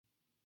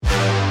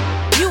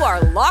You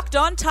are Locked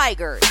On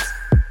Tigers,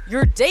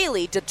 your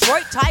daily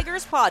Detroit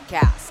Tigers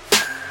podcast.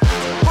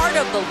 Part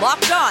of the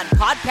Locked On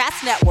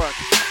Podcast Network,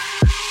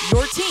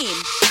 your team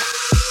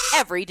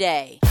every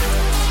day.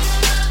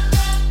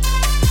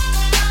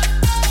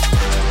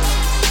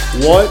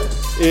 What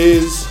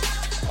is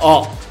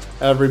up,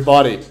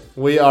 everybody?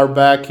 We are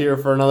back here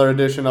for another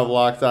edition of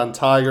Locked On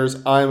Tigers.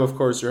 I am, of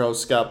course, your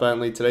host, Scott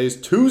Bentley. Today is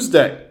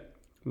Tuesday,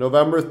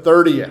 November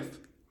 30th,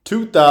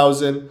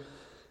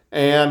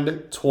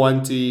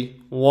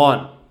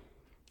 2021.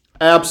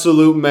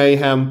 Absolute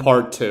Mayhem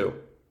Part 2.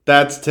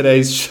 That's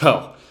today's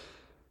show.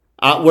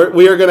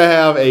 We are going to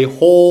have a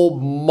whole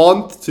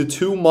month to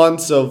 2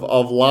 months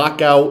of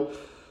lockout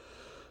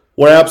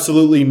where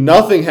absolutely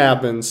nothing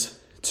happens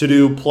to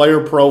do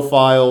player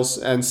profiles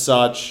and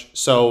such.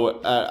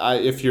 So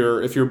if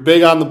you're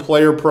big on the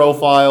player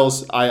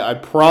profiles, I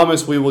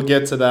promise we will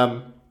get to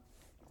them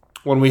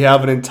when we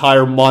have an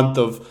entire month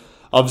of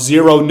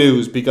zero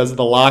news because of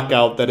the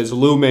lockout that is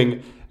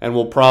looming and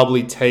will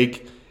probably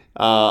take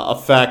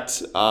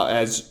effect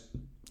as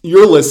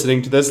you're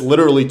listening to this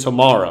literally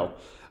tomorrow.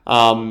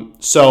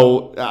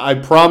 So I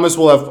promise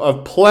we'll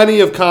have plenty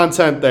of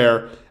content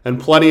there and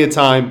plenty of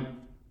time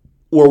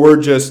where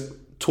we're just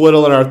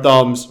twiddling our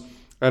thumbs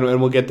and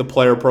we'll get the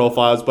player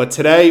profiles. But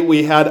today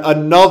we had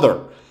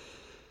another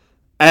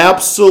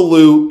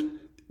absolute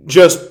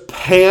just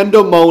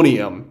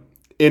pandemonium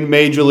in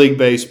Major League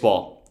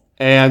Baseball.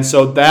 And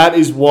so that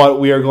is what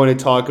we are going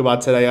to talk about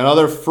today.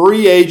 Another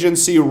free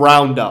agency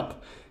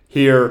roundup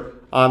here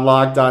on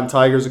Locked On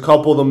Tigers. A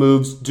couple of the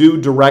moves do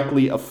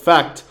directly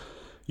affect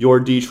your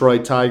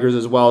Detroit Tigers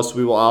as well. So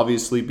we will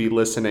obviously be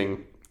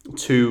listening.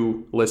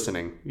 You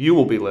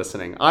will be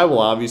listening. I will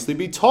obviously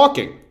be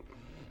talking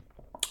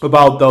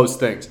about those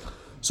things.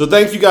 So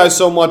thank you guys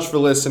so much for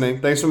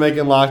listening. Thanks for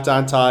making Locked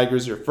On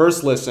Tigers your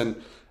first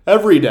listen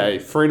every day,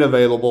 free and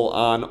available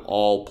on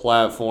all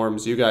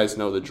platforms. You guys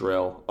know the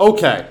drill.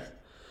 Okay.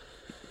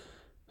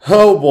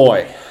 Oh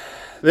boy.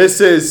 This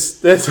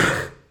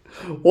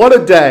what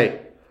a day.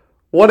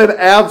 What an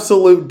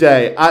absolute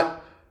day.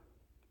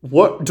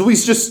 What do we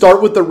just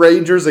start with the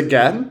Rangers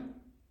again?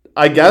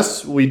 I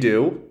guess we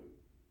do.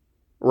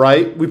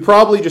 Right? We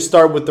probably just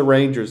start with the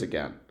Rangers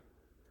again.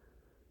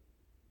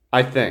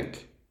 I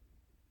think.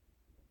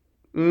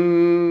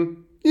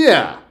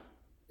 Yeah,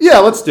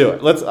 let's do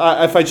it.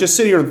 If I just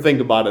sit here and think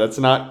about it, it's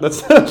not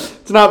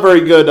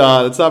very good.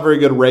 It's not very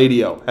good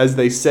radio, as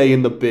they say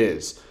in the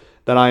biz,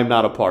 that I am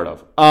not a part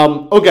of.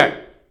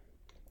 Okay,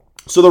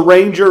 so the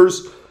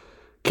Rangers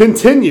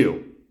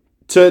continue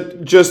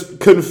to just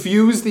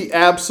confuse the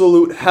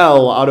absolute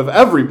hell out of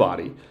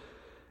everybody,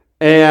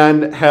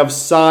 and have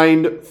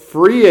signed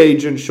free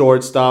agent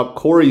shortstop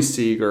Corey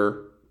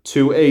Seager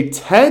to a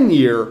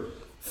 10-year.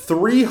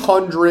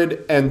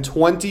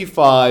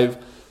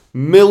 $325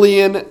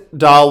 million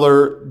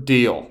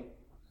deal.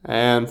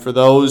 And for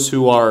those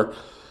who are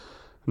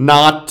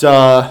not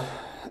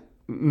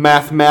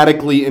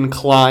mathematically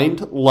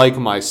inclined, like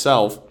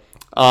myself,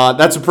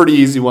 that's a pretty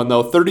easy one,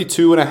 though.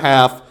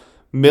 $32.5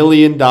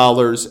 million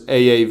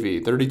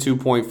AAV,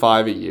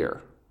 $32.5 a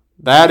year.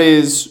 That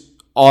is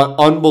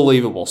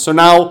unbelievable. So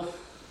now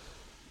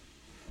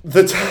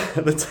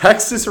the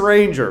Texas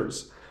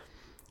Rangers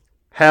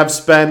have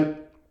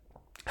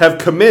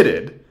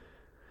committed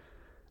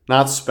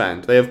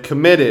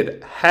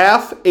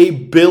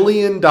 $500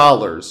 million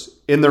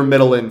in their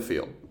middle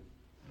infield.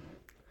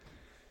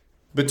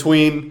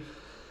 Between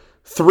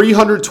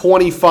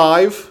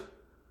 $325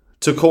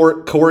 to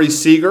Corey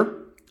Seager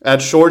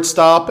at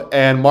shortstop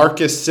and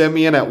Marcus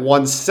Semien at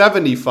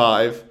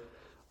 $175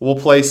 will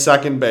play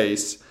second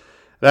base.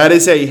 That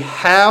is a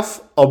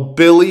 $500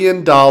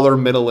 million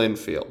middle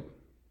infield.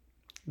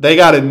 They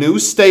got a new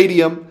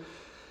stadium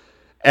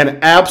and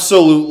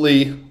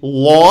absolutely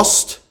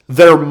lost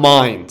their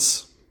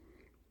minds.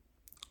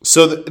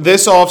 So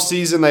this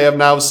offseason, they have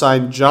now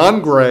signed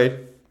John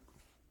Gray,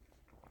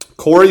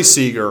 Corey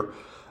Seager,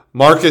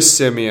 Marcus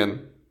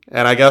Semien,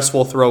 and I guess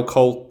we'll throw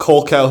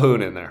Cole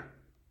Calhoun in there.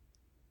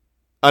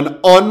 An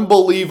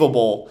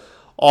unbelievable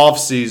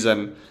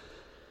offseason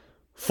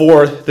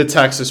for the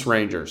Texas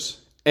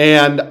Rangers.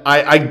 And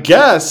I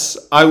guess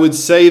I would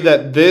say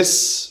that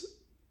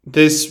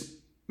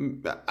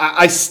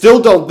I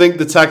still don't think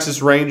the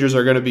Texas Rangers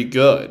are going to be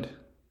good.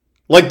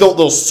 Like,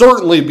 they'll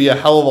certainly be a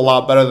hell of a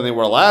lot better than they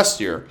were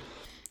last year.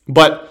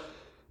 But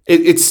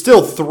it's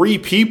still three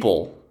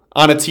people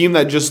on a team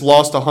that just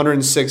lost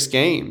 106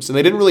 games. And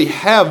they didn't really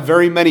have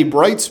very many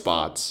bright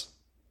spots.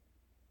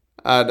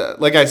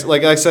 Like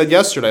I said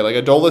yesterday, like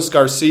Adolis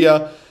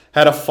Garcia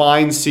had a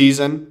fine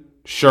season,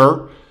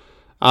 sure.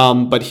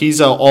 But he's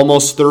an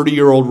almost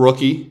 30-year-old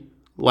rookie.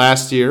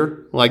 Last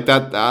year, like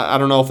that, I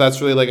don't know if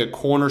that's really like a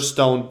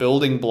cornerstone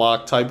building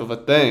block type of a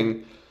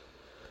thing.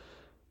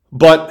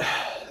 But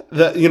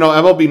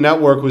MLB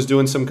Network was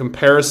doing some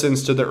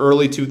comparisons to the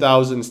early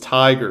 2000s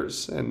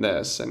Tigers in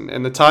this,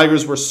 and the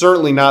Tigers were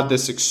certainly not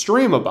this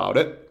extreme about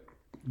it.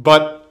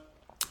 But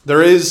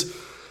there is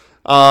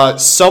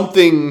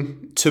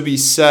something to be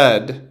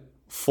said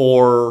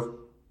for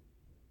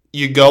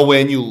you go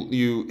in,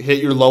 you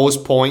hit your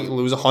lowest point, you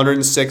lose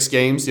 106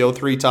 games. The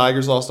 03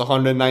 Tigers lost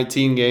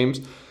 119 games.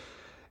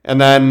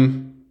 And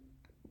then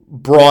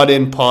brought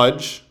in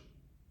Pudge,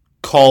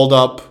 called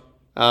up,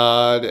 they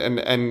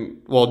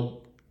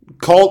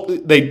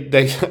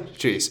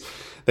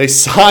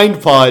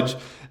signed Pudge,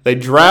 they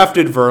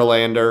drafted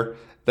Verlander,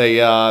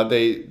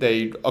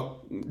 they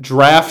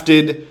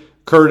drafted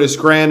Curtis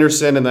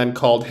Granderson and then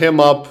called him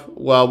up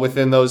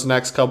within those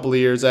next couple of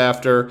years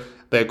after.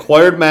 They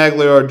acquired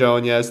Magglio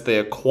Ordonez, they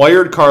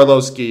acquired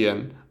Carlos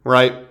Guillen,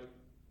 right?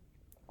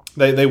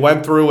 They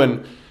went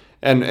through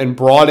and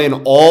brought in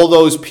all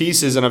those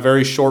pieces in a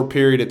very short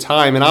period of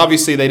time. And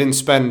obviously they didn't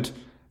spend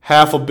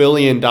 $500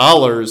 million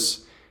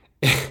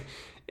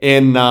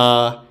in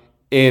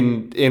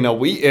a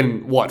week,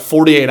 in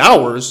 48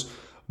 hours,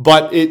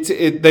 but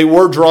they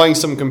were drawing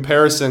some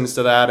comparisons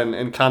to that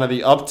and kind of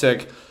the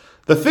uptick.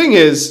 The thing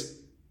is,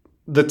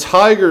 the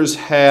Tigers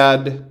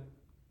had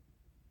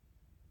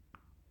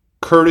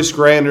Curtis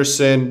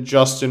Granderson,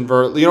 Justin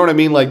Verlander, you know what I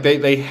mean? Like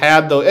they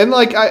had those, and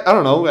like I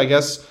don't know, I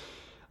guess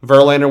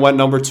Verlander went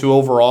number 2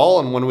 overall,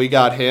 and when we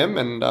got him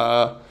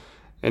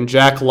and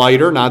Jack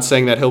Leiter, not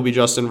saying that he'll be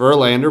Justin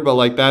Verlander, but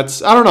like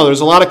that's, I don't know,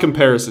 there's a lot of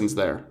comparisons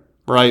there,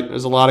 right?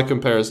 There's a lot of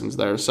comparisons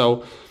there.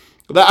 So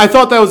I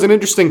thought that was an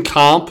interesting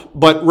comp,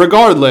 but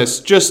regardless,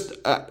 just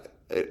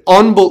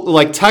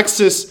like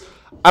Texas,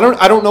 I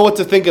don't know what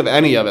to think of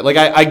any of it. Like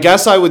I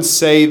guess I would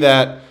say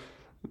that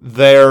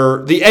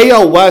the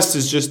AL West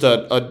is just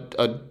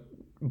a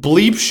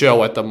bleep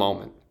show at the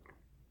moment.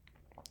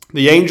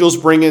 The Angels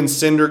bring in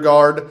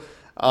Syndergaard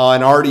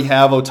and already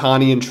have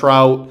Ohtani and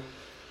Trout.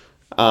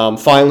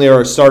 Finally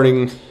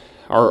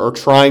are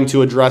trying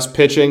to address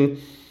pitching.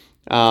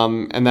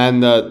 And then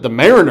the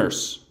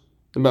Mariners.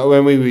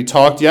 When we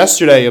talked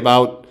yesterday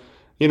about,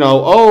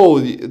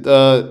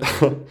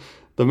 the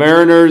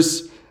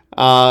Mariners,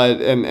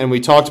 and we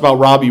talked about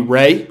Robbie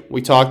Ray.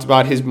 We talked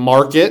about his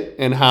market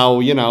and how,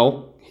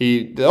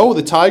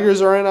 the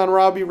Tigers are in on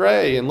Robbie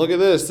Ray, and look at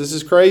this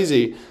is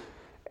crazy.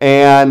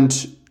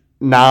 And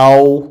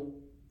now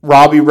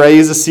Robbie Ray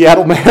is a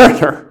Seattle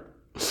Mariner.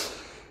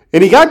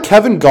 And he got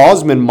Kevin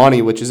Gausman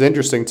money, which is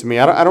interesting to me.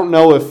 I don't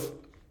know if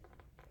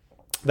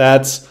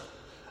that's...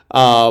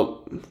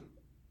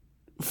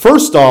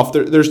 first off,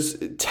 there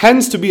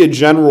tends to be a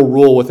general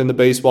rule within the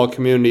baseball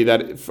community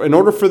that in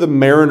order for the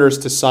Mariners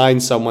to sign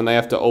someone, they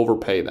have to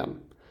overpay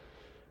them.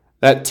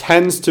 That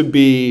tends to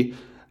be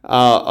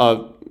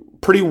a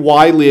pretty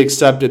widely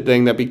accepted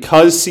thing, that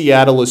because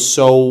Seattle is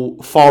so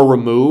far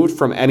removed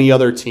from any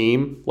other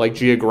team, like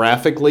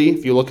geographically,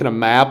 if you look at a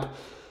map,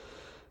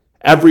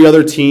 every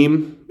other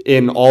team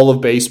in all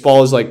of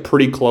baseball is like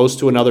pretty close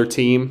to another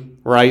team,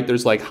 right?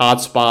 There's like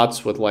hot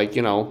spots with like,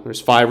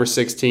 there's 5 or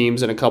 6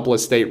 teams in a couple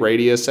of state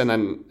radius,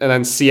 and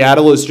then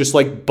Seattle is just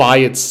like by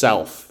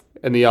itself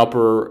in the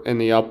upper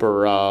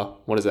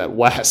what is that,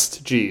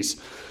 west? Jeez.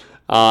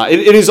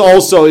 It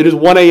is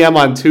 1 a.m.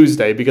 on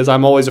Tuesday because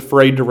I'm always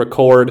afraid to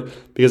record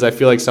because I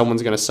feel like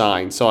someone's going to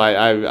sign. So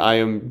I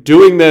am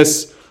doing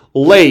this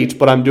late,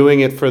 but I'm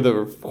doing it for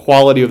the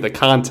quality of the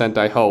content,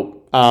 I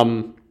hope.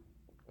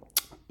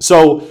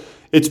 So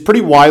it's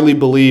pretty widely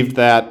believed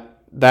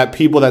that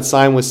people that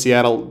sign with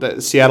Seattle,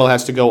 that Seattle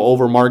has to go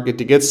over market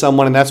to get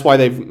someone, and that's why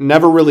they've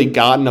never really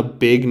gotten a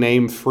big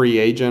name free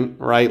agent,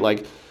 right? Like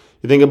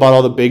you think about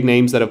all the big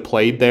names that have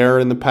played there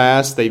in the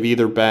past, they've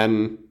either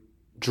been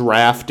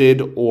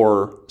drafted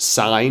or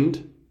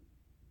signed.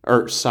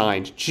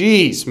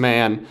 Jeez,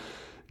 man.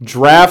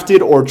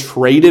 Drafted or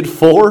traded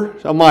for?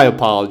 Oh, my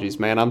apologies,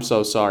 man. I'm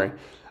so sorry.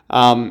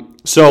 The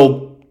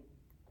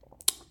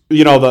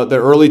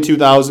early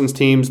 2000s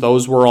teams,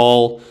 those were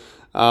all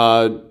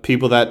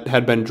people that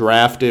had been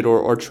drafted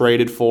or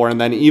traded for. And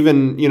then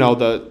even,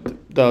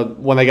 the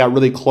when they got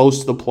really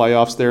close to the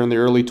playoffs there in the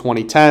early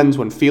 2010s,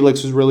 when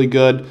Felix was really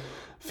good,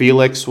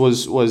 Felix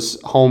was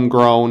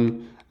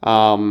homegrown.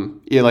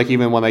 Like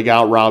even when they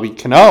got Robbie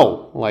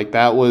Cano, like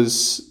that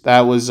was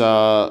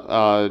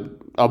a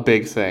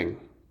big thing,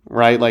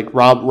 right? Like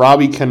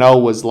Robbie Cano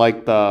was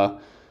like the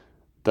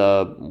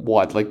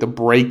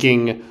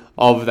breaking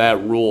of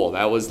that rule.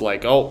 That was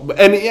like,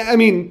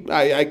 breaking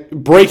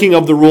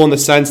of the rule in the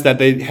sense that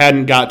they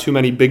hadn't got too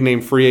many big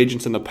name free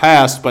agents in the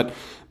past, but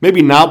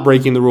maybe not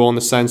breaking the rule in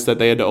the sense that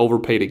they had to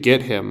overpay to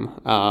get him.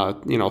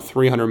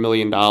 $300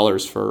 million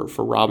for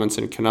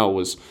Robinson Cano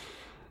was.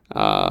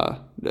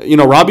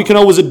 Robbie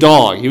Cano was a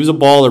dog. He was a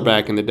baller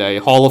back in the day.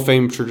 Hall of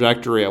Fame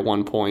trajectory at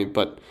one point,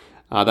 but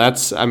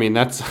that's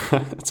that's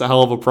a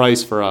hell of a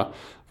price for a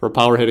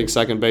power hitting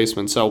second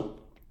baseman. So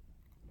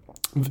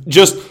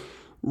just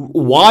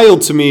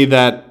wild to me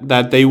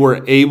that they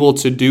were able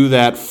to do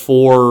that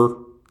for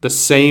the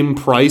same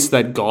price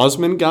that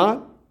Gausman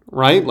got,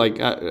 right? Like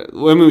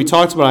when we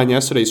talked about on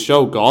yesterday's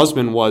show,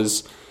 Gausman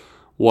was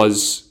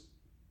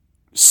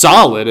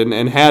solid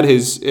and had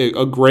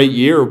a great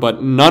year,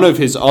 but none of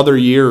his other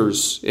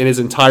years in his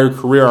entire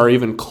career are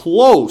even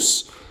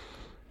close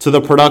to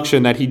the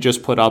production that he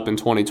just put up in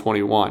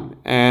 2021.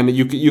 And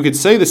you could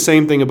say the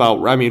same thing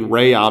about,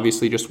 Ray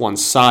obviously just won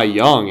Cy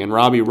Young, and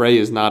Robbie Ray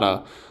is not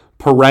a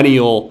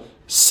perennial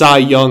Cy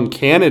Young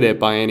candidate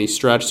by any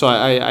stretch. So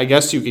I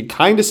guess you could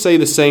kind of say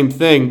the same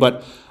thing,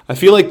 but I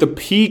feel like the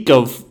peak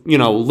of,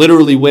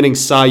 literally winning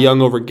Cy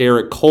Young over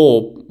Garrett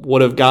Cole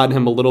would have gotten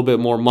him a little bit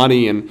more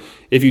money. And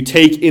if you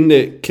take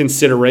into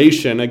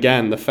consideration,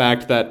 again, the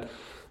fact that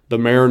the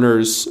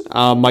Mariners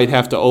might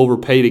have to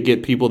overpay to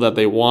get people that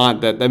they want,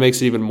 that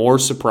makes it even more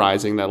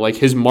surprising that like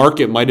his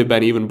market might have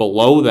been even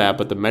below that,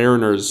 but the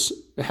Mariners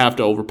have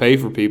to overpay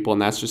for people,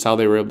 and that's just how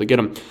they were able to get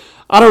him.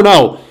 I don't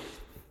know.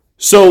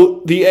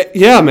 So the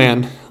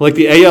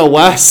AL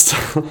West,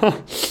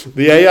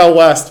 the AL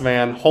West,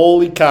 man,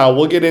 holy cow.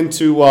 We'll get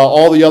into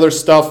all the other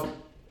stuff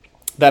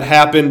that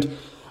happened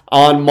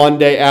on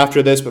Monday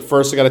after this, but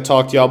first I got to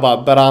talk to y'all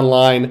about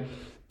betonline.ag.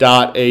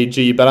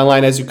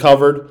 BetOnline has you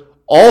covered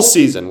all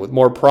season with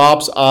more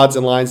props, odds,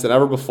 and lines than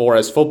ever before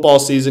as football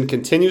season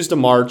continues to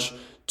march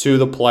to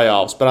the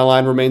playoffs.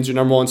 BetOnline remains your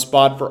number one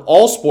spot for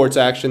all sports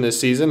action this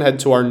season. Head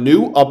to our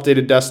new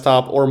updated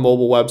desktop or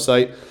mobile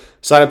website.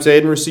 Sign up today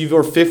and receive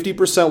your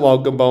 50%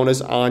 welcome bonus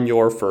on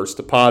your first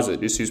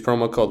deposit. Just use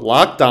promo code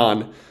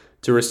LOCKEDON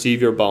to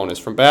receive your bonus.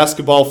 From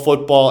basketball,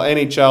 football,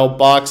 NHL,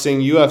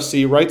 boxing,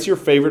 UFC, right to your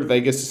favorite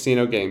Vegas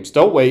casino games.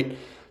 Don't wait.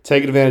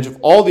 Take advantage of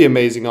all the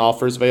amazing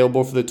offers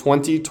available for the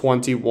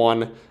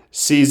 2021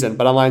 season.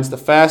 BetOnline's the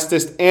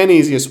fastest and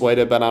easiest way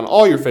to bet on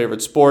all your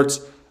favorite sports.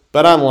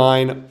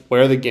 BetOnline,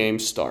 where the game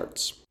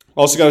starts.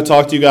 Also got to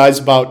talk to you guys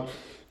about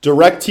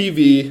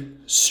DirecTV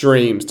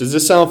streams. Does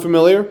this sound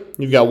familiar?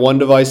 You've got one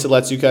device that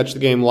lets you catch the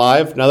game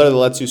live, another that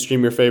lets you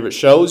stream your favorite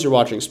shows. You're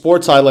watching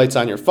sports highlights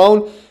on your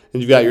phone,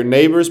 and you've got your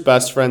neighbor's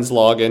best friend's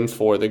login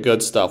for the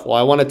good stuff. Well,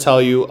 I want to tell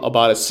you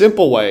about a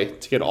simple way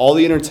to get all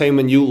the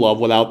entertainment you love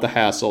without the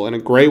hassle, and a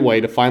great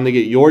way to finally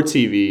get your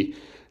TV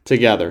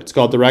together. It's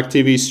called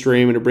DirecTV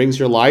Stream, and it brings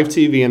your live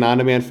TV and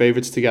on-demand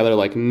favorites together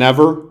like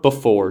never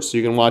before. So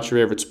you can watch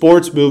your favorite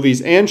sports,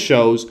 movies, and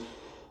shows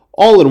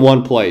all in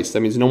one place.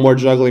 That means no more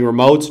juggling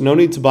remotes, no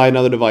need to buy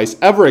another device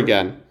ever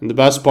again. And the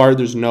best part,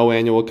 there's no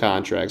annual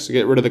contract. So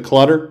get rid of the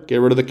clutter, get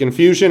rid of the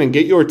confusion, and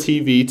get your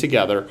TV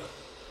together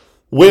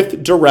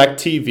with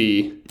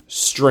DirecTV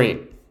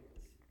Stream.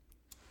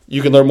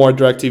 You can learn more at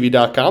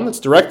DirecTV.com. That's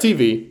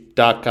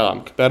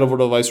DirecTV.com. Compatible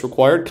device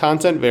required.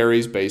 Content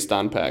varies based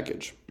on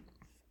package.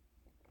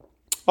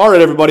 All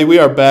right, everybody, we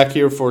are back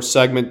here for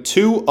segment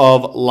 2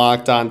 of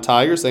Locked On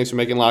Tigers. Thanks for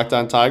making Locked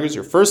On Tigers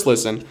your first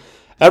listen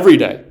every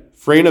day.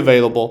 Free and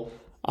available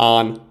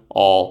on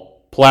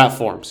all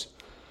platforms.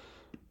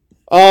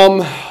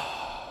 Where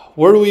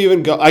do we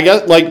even go? I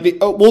guess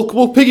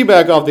we'll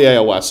piggyback off the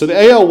AL West. So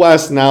the AL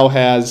West now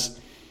has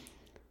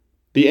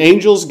the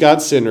Angels got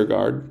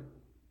Syndergaard.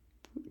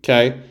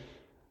 Okay,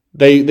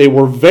 they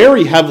were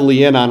very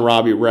heavily in on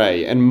Robbie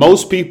Ray, and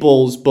most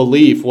people's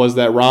belief was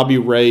that Robbie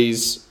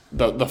Ray's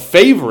the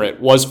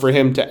favorite was for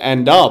him to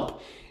end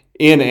up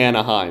in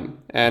Anaheim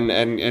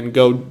and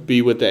go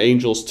be with the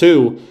Angels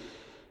too.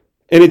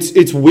 And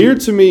it's weird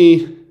to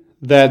me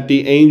that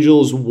the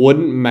Angels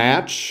wouldn't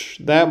match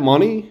that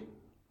money,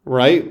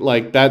 right?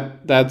 Like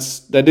that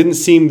didn't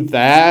seem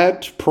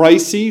that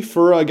pricey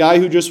for a guy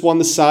who just won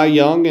the Cy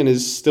Young and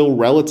is still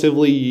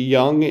relatively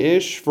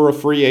young-ish for a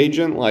free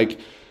agent. Like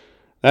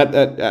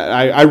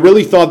I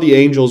really thought the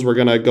Angels were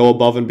gonna go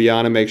above and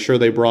beyond and make sure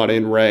they brought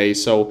in Ray.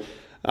 So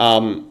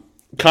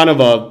kind of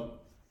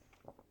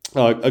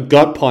a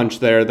gut punch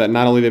there that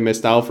not only they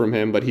missed out from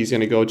him, but he's going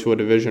to go to a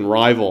division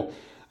rival.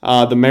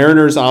 The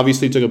Mariners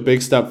obviously took a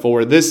big step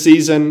forward this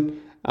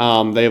season.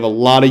 They have a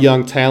lot of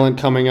young talent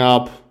coming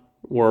up.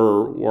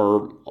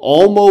 We're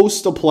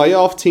almost a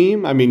playoff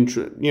team. I mean,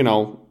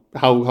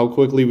 how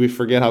quickly we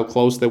forget how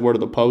close they were to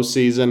the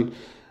postseason.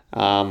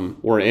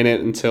 We're in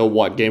it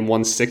until game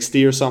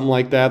 160 or something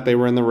like that. They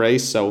were in the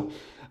race. So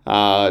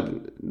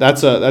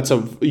that's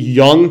a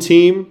young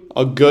team,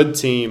 a good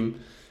team,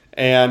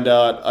 and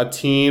a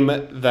team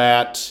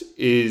that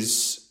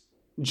is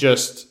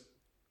just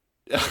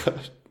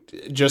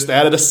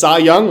added a Cy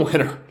Young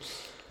winner.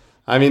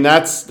 I mean,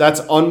 that's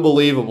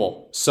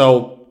unbelievable.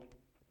 So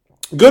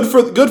good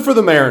for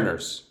the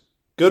Mariners.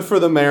 Good for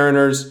the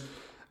Mariners.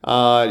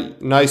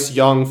 Nice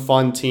young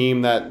fun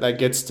team that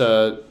gets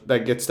to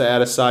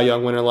add a Cy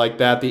Young winner like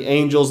that. The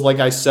Angels, like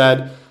I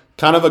said,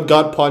 kind of a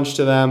gut punch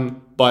to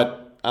them,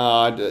 but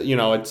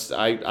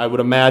I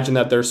would imagine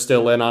that they're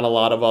still in on a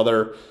lot of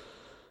other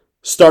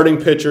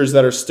starting pitchers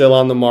that are still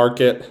on the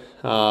market,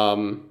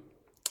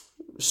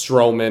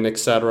 Stroman,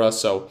 etc.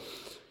 So,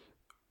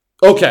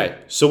 okay,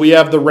 so we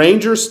have the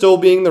Rangers still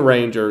being the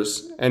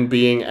Rangers and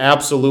being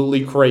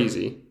absolutely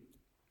crazy.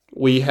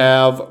 We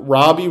have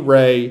Robbie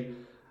Ray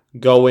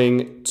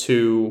going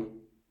to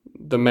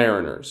the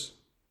Mariners.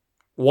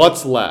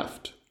 What's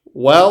left?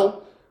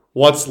 Well,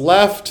 what's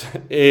left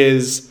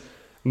is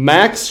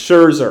Max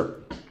Scherzer.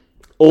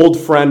 Old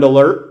friend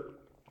alert.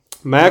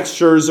 Max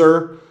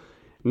Scherzer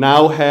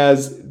now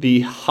has the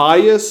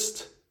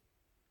highest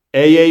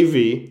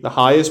AAV, the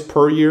highest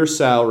per year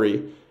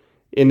salary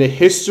in the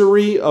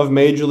history of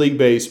Major League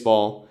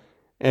Baseball,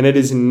 and it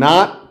is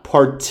not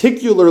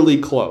particularly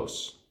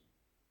close.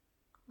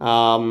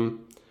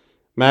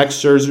 Max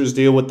Scherzer's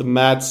deal with the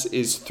Mets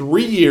is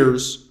 3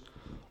 years,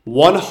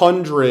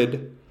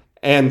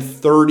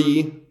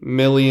 $130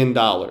 million.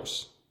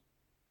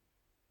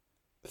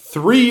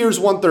 3 years,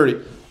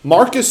 130.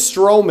 Marcus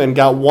Stroman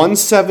got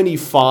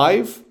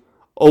 175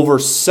 over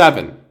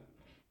 7.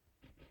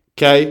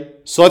 Okay?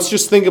 So let's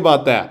just think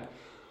about that.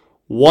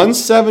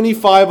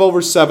 175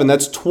 over 7.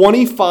 That's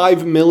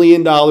 $25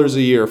 million a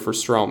year for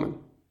Stroman.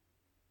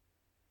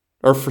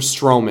 Or for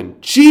Stroman.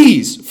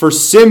 Jeez, for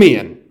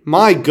Semien.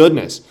 My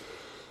goodness.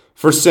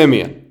 For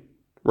Semien,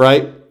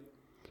 right?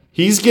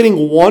 He's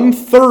getting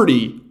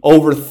 130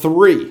 over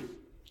 3.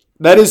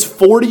 That is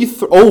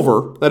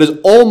that is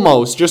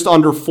almost just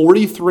under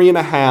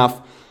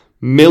 $43.5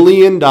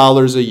 million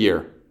a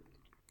year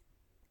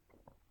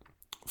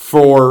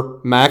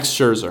for Max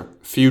Scherzer,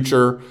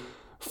 future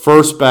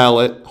first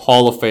ballot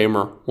Hall of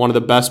Famer, one of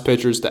the best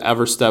pitchers to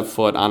ever step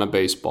foot on a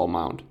baseball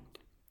mound.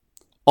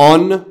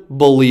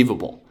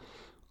 Unbelievable.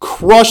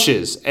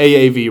 Crushes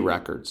AAV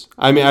records.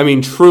 I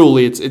mean,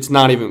 truly, it's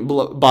not even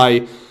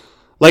by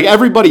like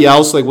everybody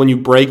else. Like when you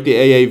break the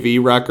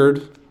AAV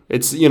record,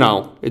 it's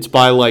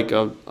by like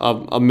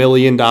 $1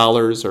 million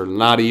or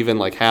not even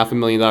like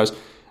 $500,000.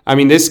 I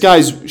mean, this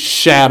guy's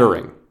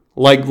shattering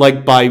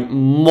like by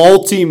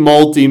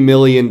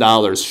multi-million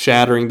dollars,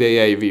 shattering the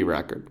AAV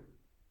record.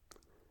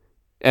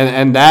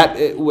 And that,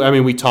 I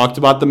mean, we talked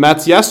about the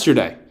Mets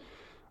yesterday,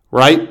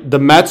 right? The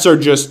Mets are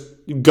just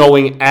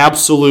going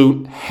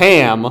absolute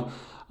ham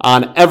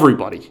on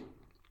everybody.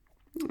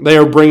 They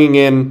are bringing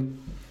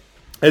in,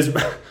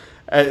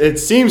 it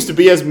seems to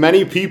be as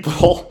many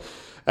people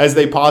as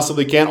they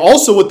possibly can.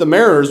 Also with the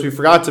Mariners, we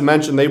forgot to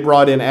mention they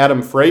brought in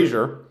Adam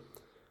Frazier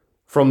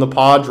from the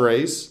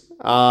Padres.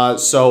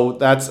 So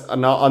that's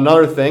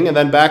another thing. And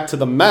then back to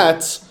the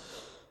Mets.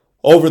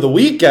 Over the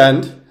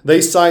weekend,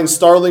 they signed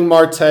Starling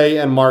Marte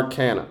and Mark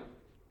Canha.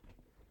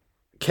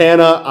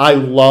 Canha, I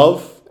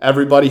love.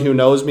 Everybody who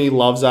knows me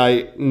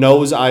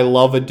knows I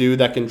love a dude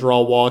that can draw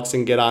walks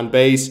and get on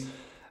base.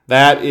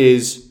 That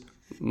is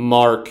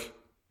Mark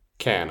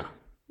Canha.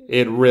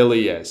 It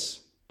really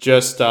is.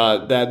 Just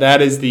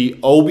that is the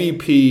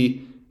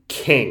OBP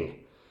king.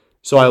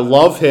 So I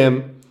love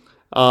him.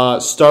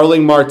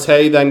 Starling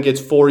Marte then gets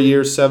 4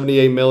 years,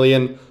 $78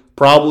 million.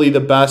 Probably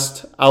the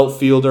best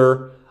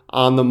outfielder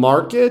on the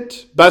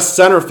market. Best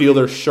center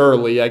fielder,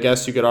 surely. I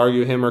guess you could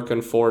argue him or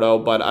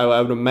Conforto, but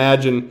I would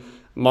imagine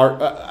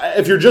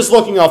if you're just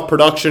looking off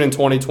production in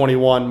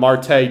 2021,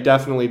 Marte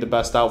definitely the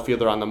best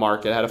outfielder on the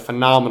market. Had a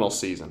phenomenal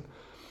season.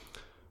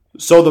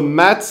 So the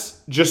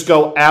Mets just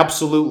go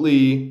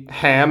absolutely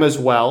ham as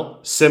well,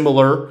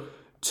 similar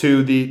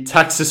to the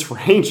Texas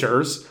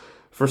Rangers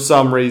for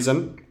some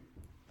reason.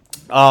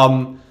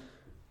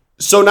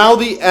 So now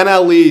the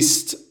NL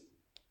East,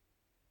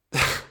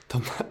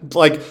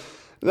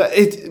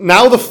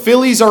 now the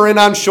Phillies are in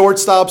on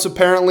shortstops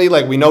apparently.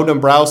 Like we know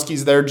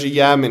Dombrowski's their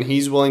GM and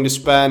he's willing to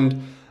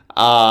spend.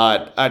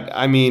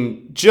 I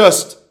mean,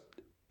 just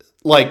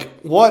like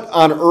what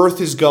on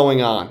earth is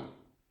going on?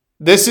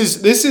 This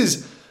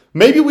is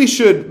maybe we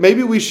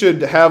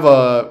should have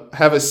a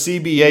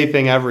CBA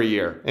thing every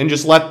year and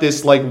just let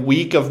this like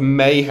week of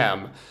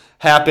mayhem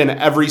happen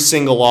every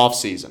single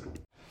offseason.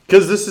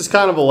 Because this is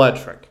kind of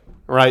electric,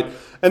 right?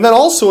 And then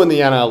also in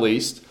the NL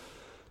East,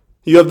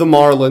 you have the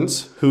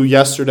Marlins, who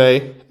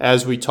yesterday,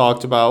 as we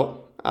talked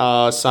about,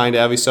 signed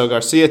Avisail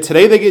Garcia.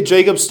 Today they get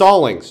Jacob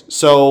Stallings.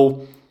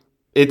 So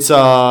it's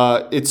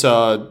a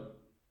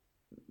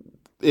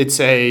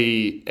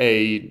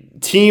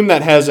team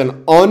that has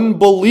an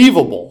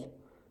unbelievable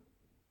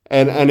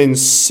and an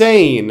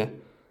insane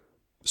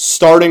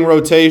starting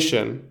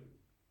rotation,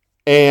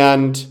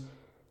 and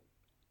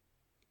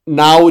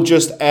now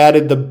just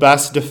added the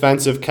best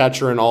defensive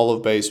catcher in all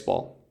of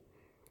baseball.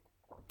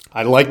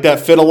 I like that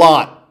fit a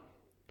lot.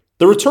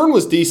 The return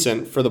was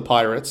decent for the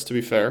Pirates, to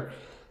be fair,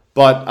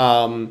 but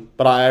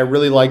I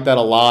really like that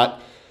a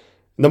lot.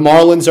 The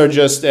Marlins are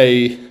just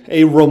a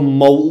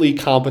remotely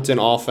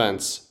competent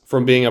offense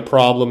from being a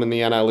problem in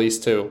the NL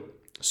East too.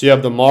 So you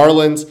have the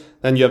Marlins,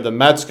 then you have the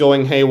Mets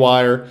going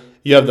haywire.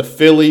 You have the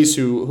Phillies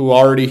who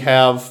already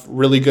have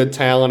really good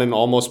talent and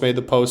almost made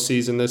the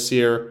postseason this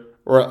year,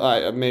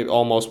 or maybe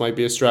almost might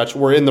be a stretch.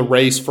 We're in the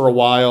race for a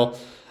while.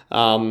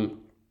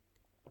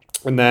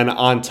 And then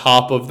on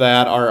top of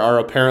that are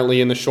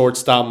apparently in the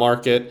shortstop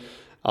market.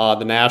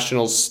 The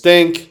Nationals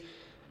stink.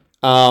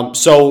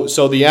 So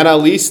the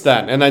NL East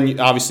then, and then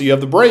obviously you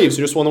have the Braves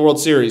who just won the World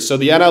Series. So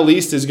the NL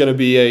East is going to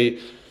be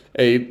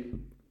a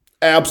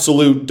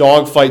absolute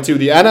dogfight too.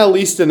 The NL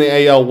East and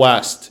the AL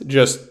West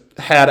just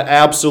had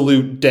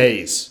absolute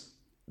days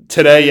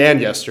today and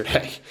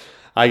yesterday,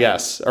 I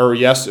guess, or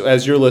yes,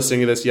 as you're listening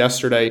to this,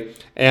 yesterday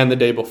and the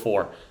day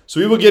before. So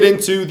we will get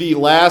into the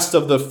last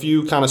of the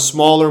few kind of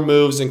smaller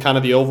moves and kind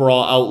of the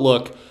overall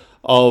outlook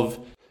of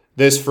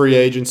this free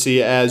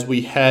agency as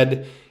we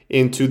head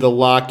into the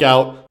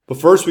lockout. But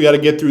first, we got to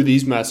get through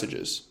these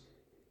messages.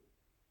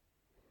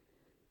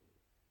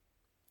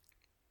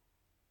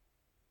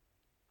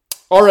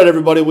 All right,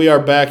 everybody, we are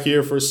back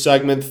here for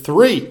segment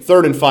 3,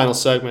 third and final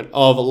segment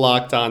of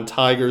Locked On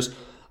Tigers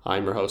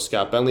I'm your host,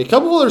 Scott Bentley. A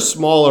couple of other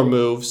smaller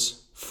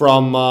moves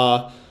from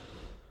around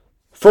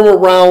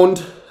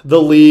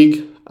the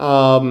league.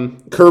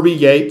 Kirby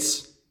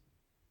Yates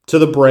to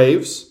the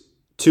Braves,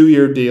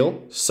 2-year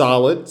deal,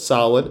 solid.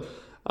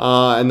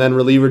 And then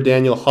reliever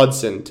Daniel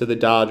Hudson to the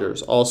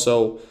Dodgers.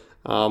 Also,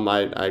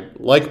 I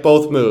like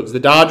both moves. The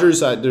Dodgers,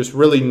 there's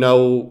really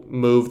no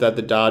move that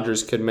the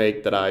Dodgers could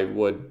make that I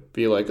would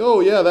be like, oh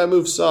yeah, that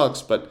move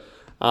sucks. But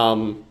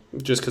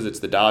just because it's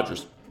the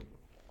Dodgers.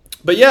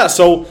 But yeah,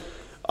 so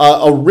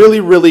a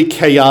really, really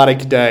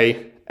chaotic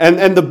day.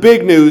 And the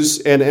big news,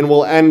 and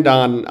we'll end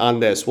on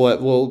this.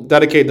 We'll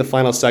dedicate the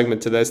final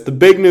segment to this. The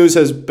big news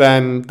has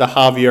been the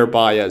Javier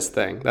Baez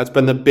thing. That's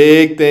been the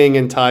big thing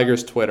in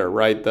Tigers Twitter,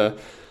 right? The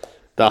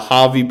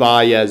Javi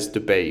Baez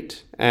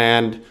debate.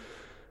 And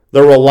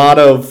there were a lot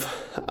of...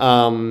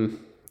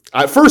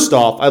 first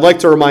off, I'd like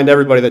to remind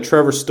everybody that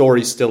Trevor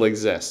Story still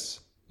exists.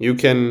 You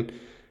can...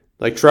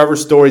 Like, Trevor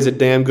Story's a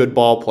damn good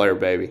ball player,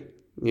 baby.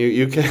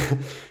 You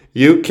can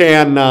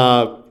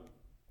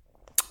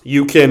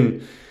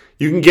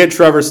get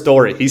Trevor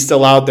Story. He's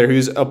still out there.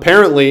 Who's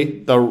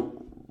apparently the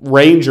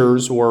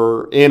Rangers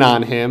were in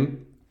on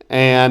him,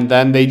 and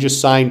then they just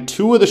signed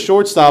 2 of the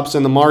shortstops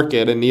in the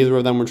market, and neither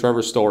of them were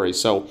Trevor Story.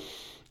 So,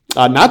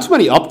 not too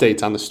many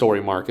updates on the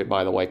Story market,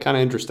 by the way. Kind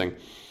of interesting.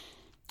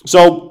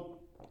 So,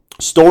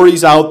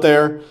 Story's out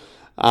there,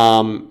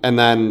 and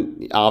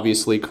then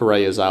obviously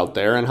Correa's out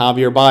there, and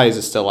Javier Baez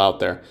is still out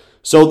there.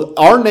 So,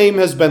 our name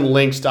has been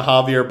linked to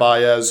Javier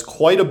Baez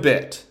quite a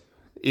bit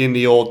in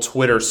the old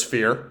Twitter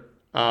sphere.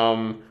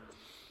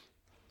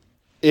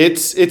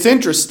 It's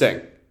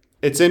interesting.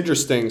 It's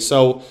interesting.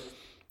 So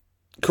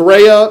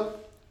Correa,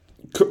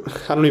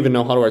 I don't even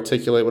know how to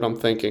articulate what I'm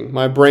thinking.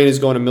 My brain is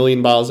going a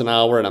million miles an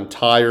hour and I'm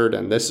tired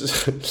and this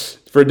is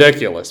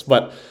ridiculous.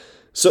 But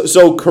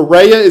so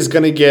Correa is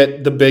going to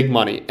get the big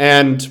money.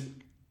 And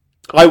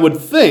I would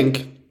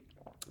think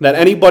that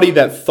anybody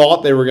that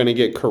thought they were going to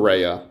get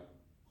Correa,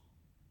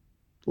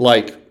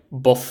 like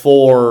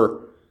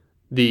before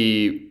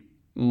the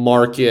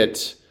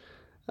market...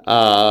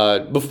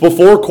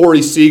 before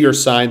Corey Seager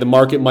signed, the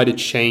market might have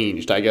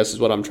changed, I guess is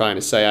what I'm trying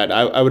to say.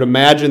 I would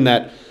imagine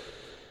that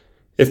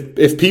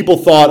if people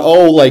thought,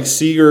 oh, like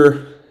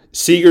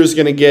Seager's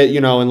going to get,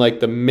 in like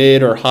the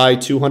mid or high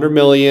 200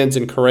 millions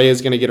and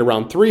Correa's going to get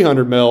around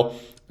 300 mil,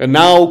 and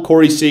now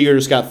Corey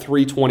Seager's got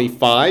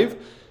 325.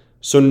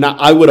 So now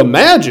I would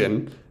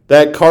imagine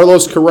that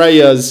Carlos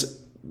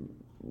Correa's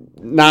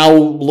now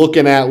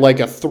looking at like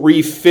a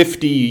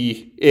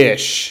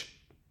 350-ish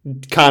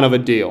kind of a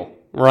deal.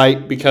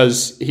 Right,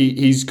 because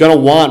he's going to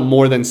want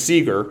more than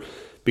Seager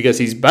because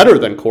he's better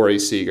than Corey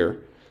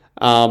Seager.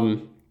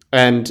 And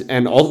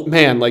all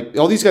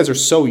these guys are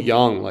so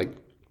young. Like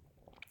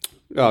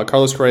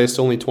Carlos Correa is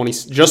only 20,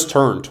 just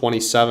turned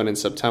 27 in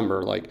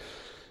September. Like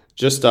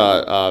just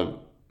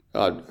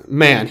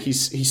man,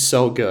 he's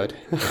so good.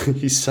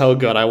 He's so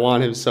good. I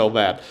want him so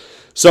bad.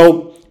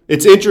 So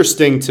it's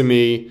interesting to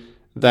me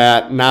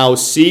that now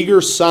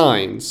Seager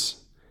signs.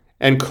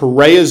 And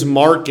Correa's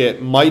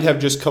market might have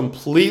just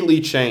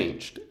completely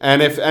changed.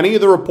 And if any of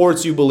the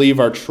reports you believe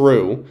are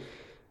true,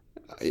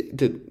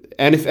 and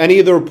if any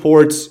of the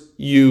reports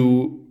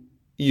you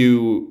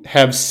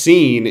have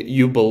seen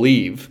you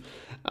believe,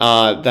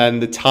 then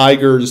the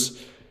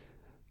Tigers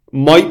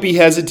might be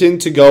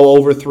hesitant to go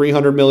over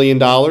 $300 million.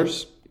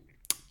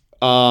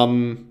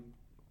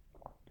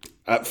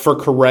 For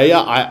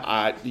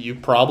Correa, you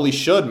probably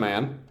should,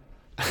 man.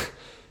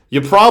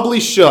 You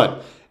probably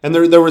should. And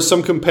there were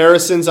some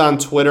comparisons on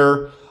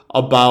Twitter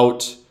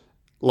about,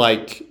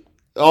 what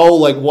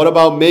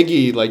about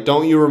Miggy? Like,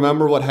 don't you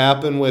remember what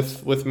happened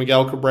with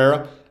Miguel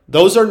Cabrera?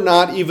 Those are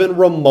not even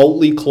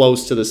remotely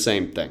close to the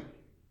same thing.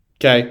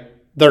 Okay?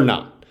 They're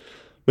not.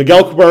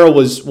 Miguel Cabrera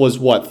was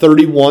what,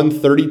 31,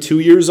 32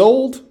 years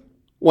old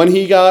when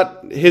he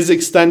got his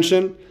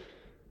extension?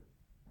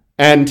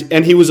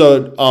 And he was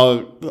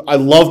I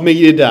love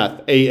Miggy to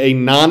death, a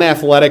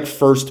non-athletic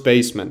first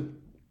baseman.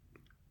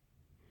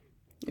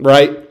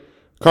 Right?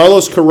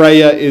 Carlos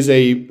Correa is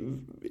a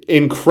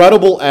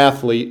incredible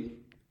athlete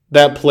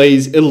that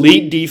plays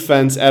elite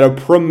defense at a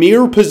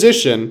premier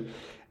position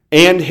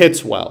and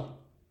hits well.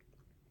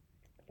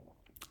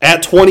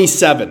 At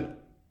 27,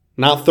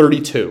 not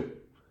 32.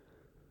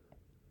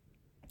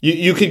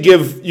 You could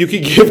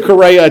give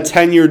Correa a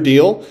 10-year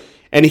deal,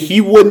 and he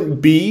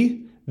wouldn't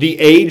be the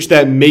age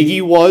that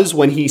Miggy was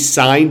when he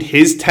signed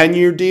his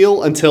 10-year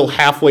deal until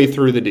halfway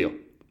through the deal.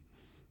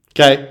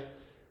 Okay?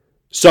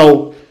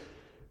 So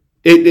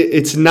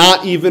it's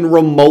not even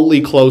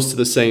remotely close to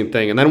the same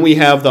thing. And then we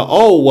have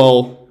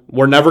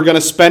we're never going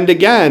to spend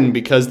again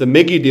because the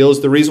Miggy deal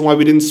is the reason why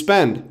we didn't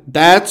spend.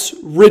 That's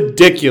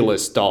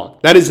ridiculous,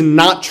 dog. That is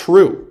not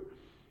true.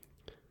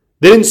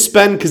 They didn't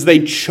spend because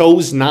they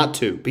chose not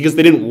to, because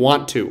they didn't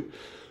want to.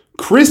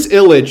 Chris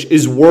Ilitch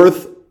is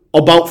worth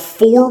about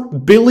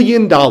 $4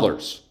 billion.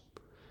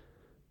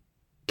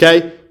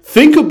 Okay?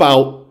 Think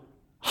about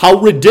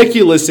how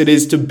ridiculous it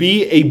is to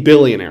be a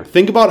billionaire.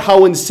 Think about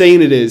how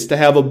insane it is to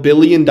have $1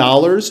 billion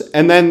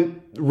and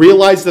then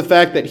realize the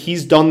fact that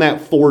he's done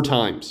that 4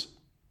 times.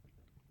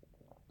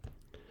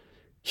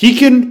 He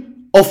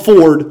can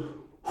afford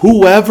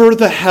whoever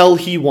the hell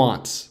he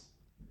wants.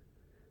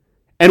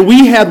 And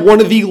we had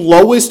one of the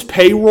lowest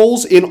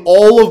payrolls in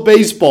all of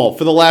baseball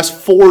for the last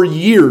 4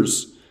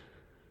 years.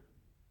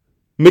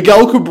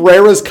 Miguel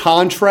Cabrera's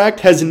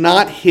contract has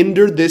not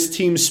hindered this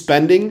team's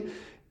spending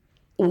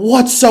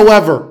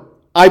whatsoever.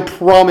 I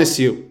promise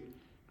you.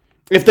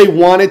 If they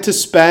wanted to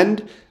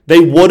spend, they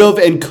would have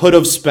and could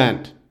have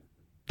spent.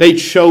 They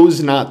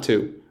chose not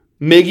to.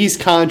 Miggy's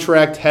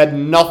contract had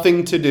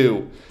nothing to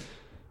do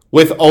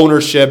with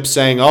ownership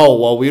saying, oh,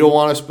 well, we don't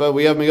want to spend,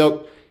 we have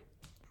Miguel.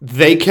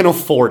 They can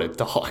afford it,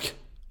 dog.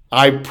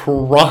 I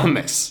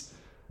promise.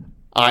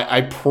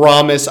 I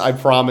promise,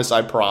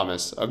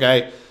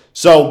 okay?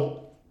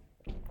 So,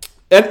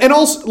 and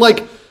also,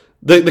 like,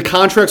 the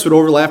contracts would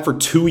overlap for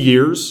 2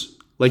 years.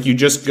 Like, you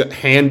just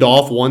hand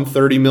off one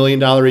 $30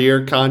 million a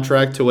year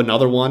contract to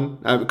another one.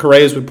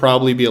 Correa's would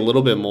probably be a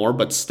little bit more,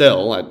 but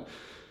still,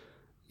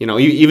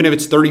 even if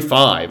it's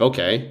 35,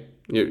 okay.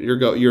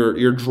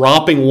 You're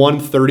dropping one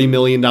 $30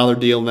 million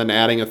deal and then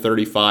adding a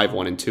 35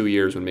 one in 2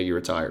 years when Miggy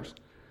retires.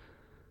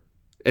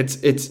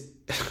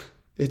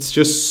 It's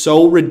just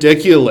so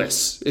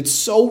ridiculous. It's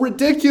so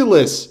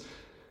ridiculous.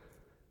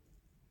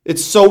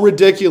 It's so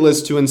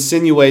ridiculous to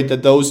insinuate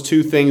that those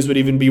two things would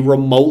even be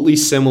remotely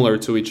similar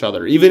to each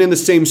other, even in the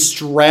same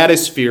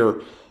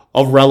stratosphere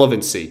of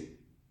relevancy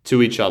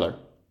to each other.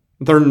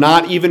 They're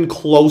not even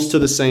close to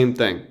the same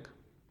thing.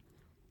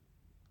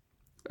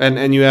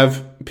 And you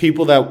have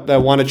people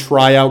that want to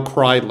try out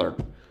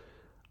Kreidler.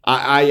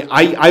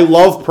 I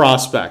love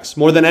prospects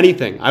more than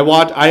anything.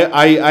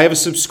 I have a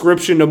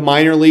subscription to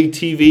minor league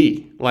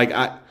TV.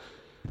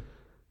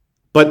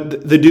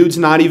 But the dude's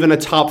not even a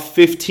top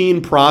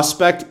 15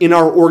 prospect in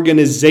our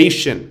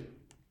organization.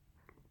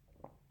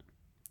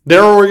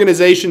 There are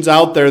organizations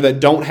out there that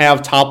don't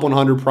have top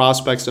 100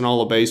 prospects in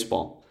all of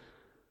baseball.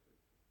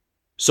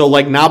 So,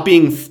 not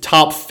being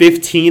top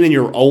 15 in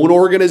your own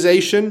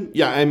organization,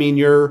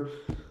 you're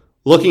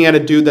looking at a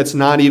dude that's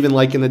not even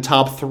in the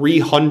top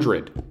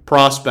 300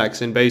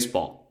 prospects in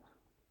baseball.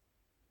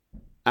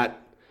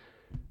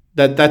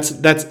 That's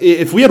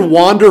if we had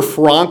Wander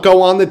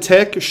Franco on the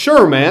tick,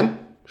 sure, man.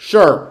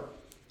 Sure.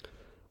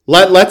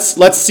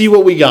 Let's see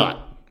what we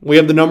got. We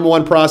have the number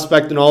 1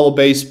 prospect in all of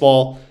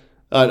baseball,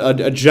 a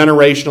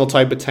generational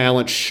type of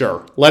talent,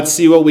 sure. Let's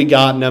see what we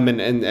got in him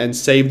and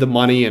save the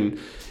money. And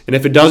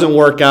if it doesn't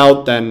work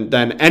out, then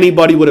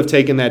anybody would have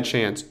taken that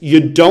chance. You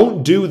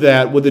don't do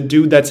that with a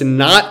dude that's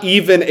not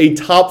even a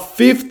top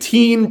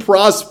 15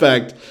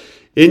 prospect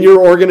in your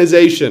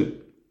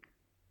organization.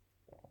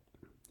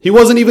 He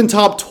wasn't even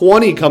top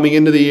 20 coming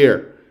into the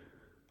year.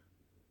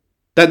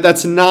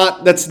 That's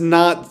not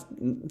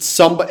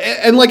somebody.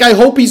 And I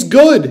hope he's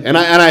good. And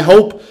I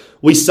hope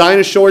we sign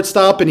a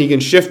shortstop and he can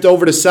shift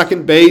over to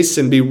second base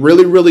and be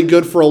really, really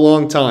good for a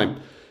long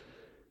time.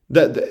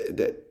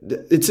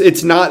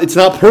 It's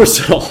not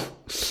personal.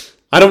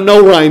 I don't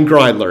know Ryan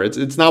Kreidler.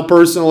 It's not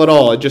personal at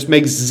all. It just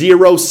makes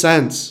zero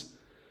sense.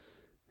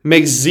 It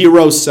makes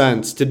zero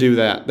sense to do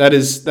that. That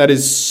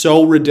is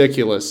so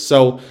ridiculous.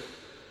 So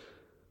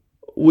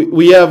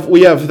we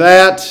have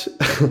that,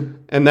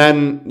 and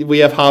then we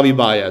have Javi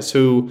Baez,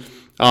 who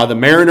the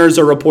Mariners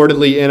are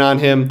reportedly in on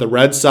him. The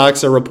Red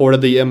Sox are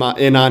reportedly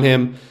in on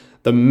him.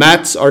 The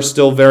Mets are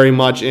still very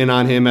much in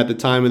on him at the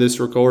time of this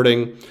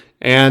recording.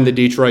 And the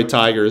Detroit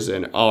Tigers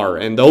are.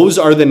 And those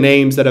are the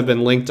names that have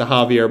been linked to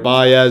Javier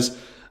Baez.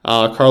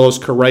 Carlos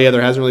Correa,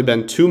 there hasn't really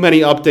been too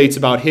many updates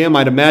about him.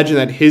 I'd imagine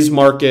that his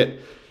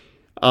market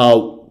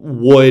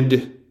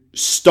would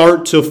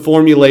start to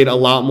formulate a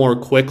lot more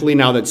quickly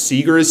now that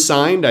Seager is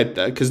signed,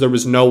 because there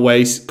was no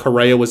way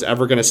Correa was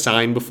ever going to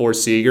sign before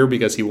Seager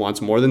because he wants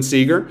more than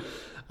Seager.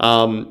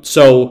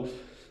 So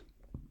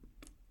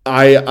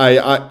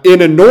I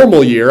in a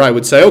normal year, I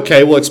would say,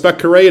 okay, we'll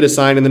expect Correa to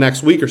sign in the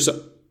next week or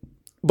so.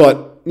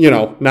 But,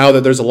 now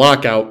that there's a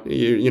lockout,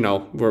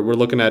 we're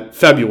looking at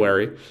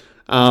February.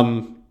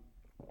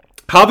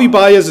 Javi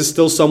Baez is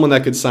still someone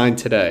that could sign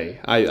today,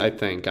 I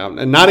think.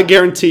 And not a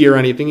guarantee or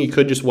anything. He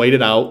could just wait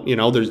it out.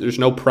 There's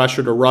no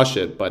pressure to rush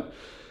it. But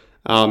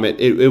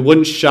it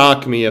wouldn't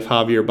shock me if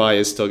Javier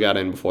Baez still got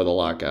in before the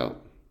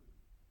lockout.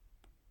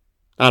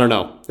 I don't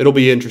know. It'll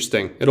be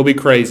interesting. It'll be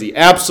crazy.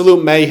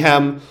 Absolute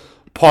mayhem,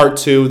 part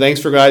 2.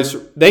 Thank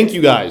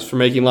you guys for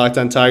making Locked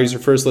On Tigers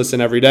your first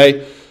listen every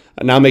day.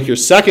 Now make your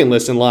second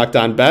listen Locked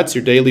On Bets,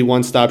 your daily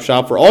one-stop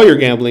shop for all your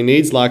gambling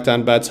needs. Locked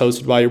On Bets,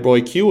 hosted by your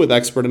boy Q, with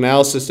expert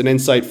analysis and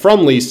insight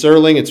from Lee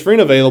Serling. It's free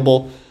and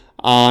available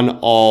on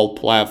all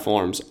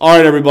platforms. All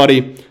right,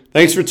 everybody.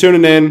 Thanks for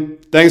tuning in.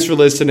 Thanks for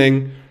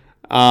listening.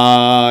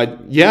 Back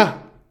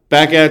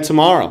at it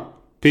tomorrow.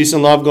 Peace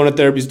and love. Going to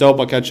therapy's dope.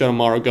 I'll catch you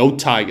tomorrow. Go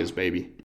Tigers, baby.